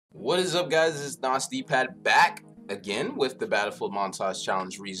What is up, guys? This is Nas D-Pad back again with the Battlefield Montage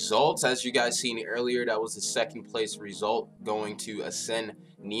Challenge results. As you guys seen earlier, that was the second place result going to Ascend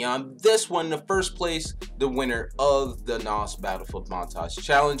Neon. This one, the first place, the winner of the Nas Battlefield Montage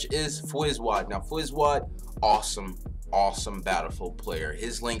Challenge is Fwizwad. Now, Fwizwad, awesome Battlefield player.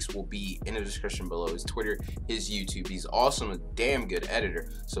 His links will be in the description below. His Twitter, his YouTube. He's awesome, a damn good editor.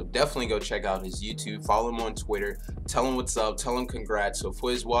 So definitely go check out his YouTube. Follow him on Twitter. Tell him what's up. Tell him congrats. So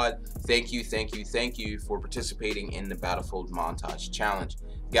Fwizwad, thank you for participating in the Battlefield Montage Challenge.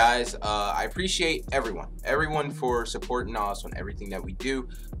 Guys, I appreciate everyone for supporting us on everything that we do.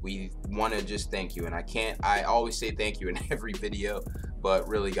 We want to just thank you, and I always say thank you in every video, but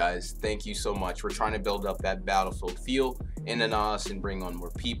really, guys, thank you so much. We're trying to build up that Battlefield feel in the NOS and bring on more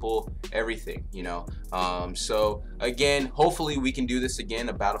people, everything, you know. So again, hopefully we can do this again,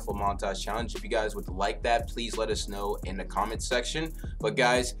 a Battlefield Montage Challenge. If you guys would like that, please let us know in the comment section. But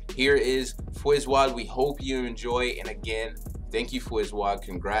guys, here is Fwizwad. We hope you enjoy, and again, thank you, Fwizwad.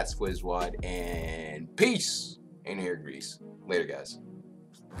 Congrats, Fwizwad, and peace in Air Grease. Later, guys.